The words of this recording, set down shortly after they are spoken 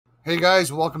Hey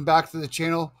guys, welcome back to the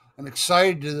channel. I'm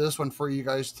excited to do this one for you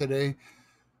guys today.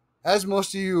 As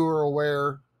most of you are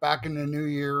aware, back in the new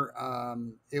year,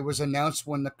 it was announced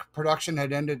when the production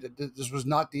had ended that this was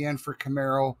not the end for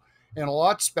Camaro, and a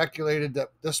lot speculated that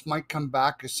this might come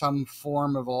back as some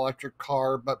form of electric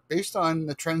car. But based on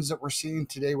the trends that we're seeing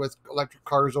today with electric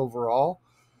cars overall,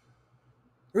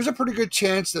 there's a pretty good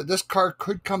chance that this car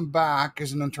could come back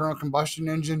as an internal combustion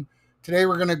engine. Today,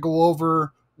 we're going to go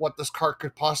over what this car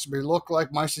could possibly look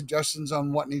like, my suggestions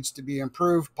on what needs to be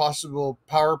improved, possible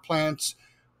power plants,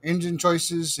 engine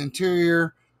choices,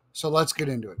 interior. So let's get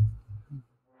into it.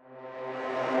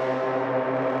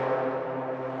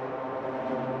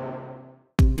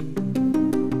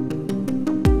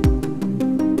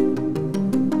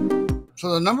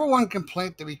 So the number one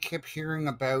complaint that we kept hearing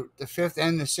about the fifth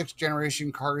and the sixth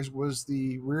generation cars was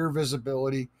the rear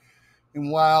visibility. And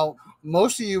while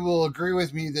most of you will agree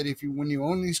with me that when you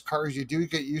own these cars, you do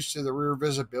get used to the rear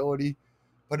visibility,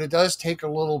 but it does take a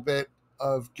little bit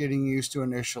of getting used to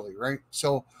initially, right?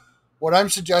 So what I'm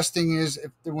suggesting is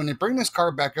when they bring this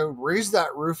car back out, raise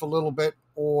that roof a little bit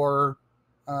or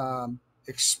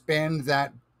expand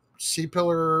that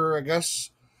C-pillar, I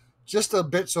guess, just a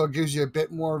bit so it gives you a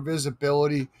bit more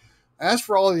visibility. As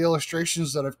for all the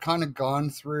illustrations that I've kind of gone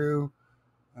through,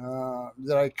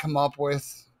 that I come up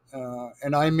with,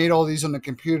 and I made all these on the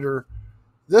computer.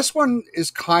 This one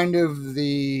is kind of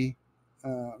the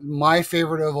my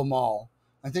favorite of them all.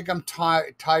 I think I'm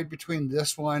tied between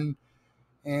this one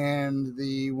and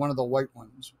the one of the white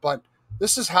ones. But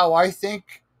this is how I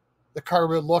think the car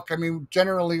would look. I mean,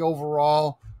 generally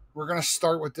overall, we're going to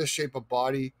start with this shape of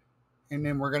body, and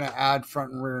then we're going to add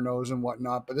front and rear nose and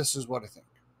whatnot. But this is what I think.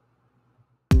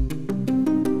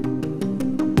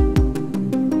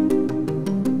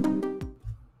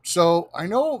 So I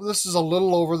know this is a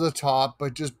little over the top,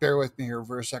 but just bear with me here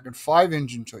for a second. 5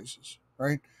 engine choices,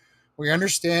 right? We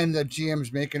understand that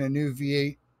GM's making a new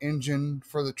V8 engine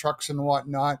for the trucks and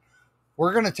whatnot.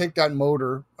 We're going to take that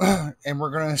motor and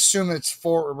we're going to assume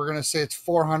we're going to say it's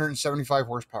 475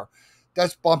 horsepower.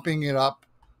 That's bumping it up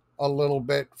a little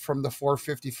bit from the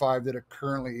 455 that it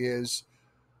currently is.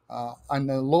 On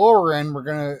the lower end, we're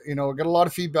going to, get a lot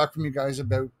of feedback from you guys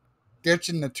about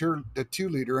ditching the 2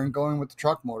 liter and going with the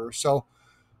truck motor. So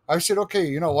I said, okay,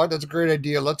 you know what? That's a great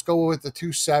idea. Let's go with the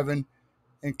 2.7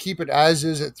 and keep it as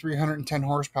is at 310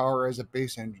 horsepower as a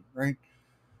base engine, right?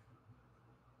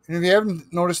 And if you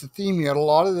haven't noticed the theme yet, a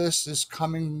lot of this is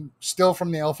coming still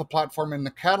from the Alpha platform in the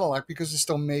Cadillac because they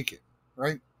still make it,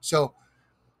 right? So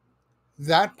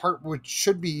that part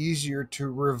should be easier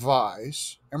to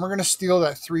revise. And we're going to steal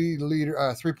that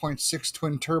 3.6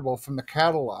 twin turbo from the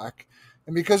Cadillac.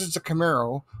 And because it's a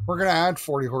Camaro, we're going to add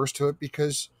 40 horse to it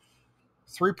because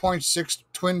 3.6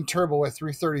 twin turbo at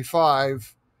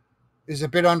 335 is a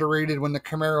bit underrated when the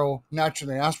Camaro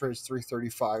naturally aspirates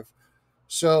 335.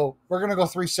 So we're going to go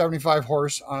 375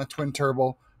 horse on a twin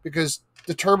turbo because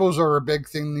the turbos are a big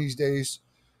thing these days.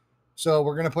 So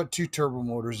we're going to put 2 turbo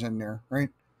motors in there, right?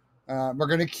 We're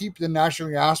going to keep the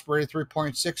naturally aspirated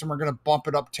 3.6 and we're going to bump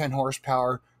it up 10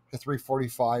 horsepower to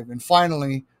 345. And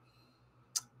finally,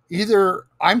 either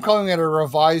I'm calling it a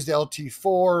revised LT4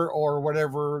 or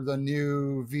whatever the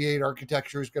new V8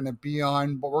 architecture is going to be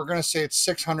on, but we're going to say it's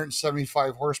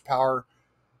 675 horsepower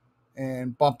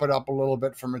and bump it up a little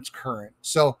bit from its current.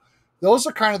 So those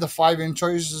are kind of the 5 in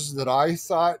choices that I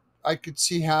thought I could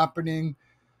see happening.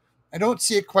 I don't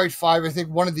see it quite 5. I think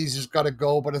one of these has got to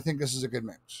go, but I think this is a good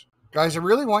mix. Guys, I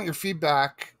really want your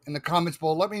feedback in the comments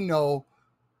below. Let me know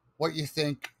what you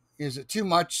think. Is it too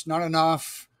much? Not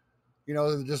enough?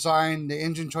 The design, the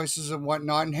engine choices and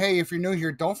whatnot. And hey, if you're new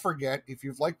here, don't forget, if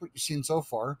you've liked what you've seen so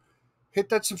far, hit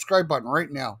that subscribe button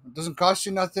right now. It doesn't cost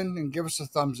you nothing, and give us a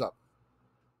thumbs up.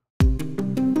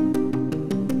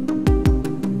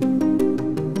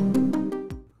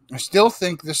 I still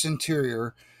think this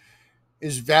interior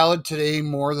is valid today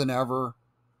more than ever.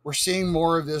 We're seeing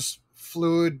more of this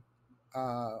fluid,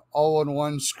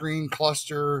 all-in-one screen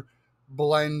cluster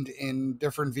blend in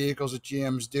different vehicles that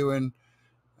GM's doing.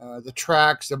 The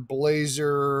Trax, the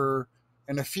Blazer,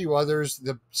 and a few others,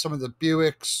 some of the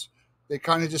Buicks, they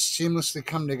kind of just seamlessly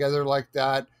come together like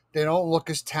that. They don't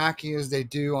look as tacky as they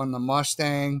do on the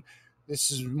Mustang. This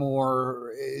is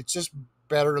more, it's just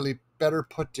better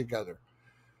put together.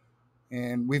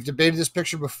 And we've debated this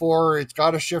picture before. It's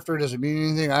got a shifter. Does it mean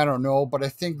anything? I don't know. But I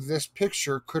think this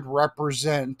picture could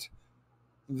represent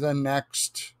the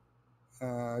next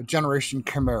generation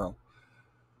Camaro.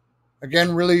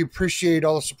 Again, really appreciate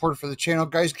all the support for the channel.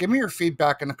 Guys, give me your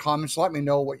feedback in the comments. Let me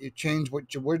know what you changed,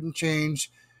 what you wouldn't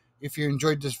change. If you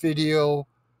enjoyed this video,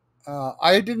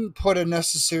 I didn't put a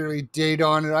necessarily date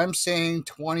on it. I'm saying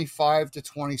 25 to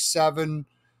 27,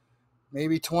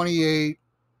 maybe 28,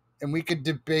 and we could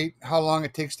debate how long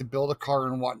it takes to build a car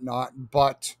and whatnot,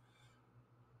 but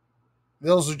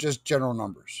those are just general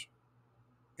numbers.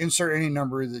 Insert any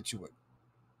number that you would.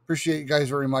 Appreciate you guys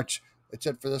very much. That's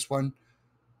it for this one.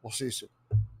 We'll see you soon.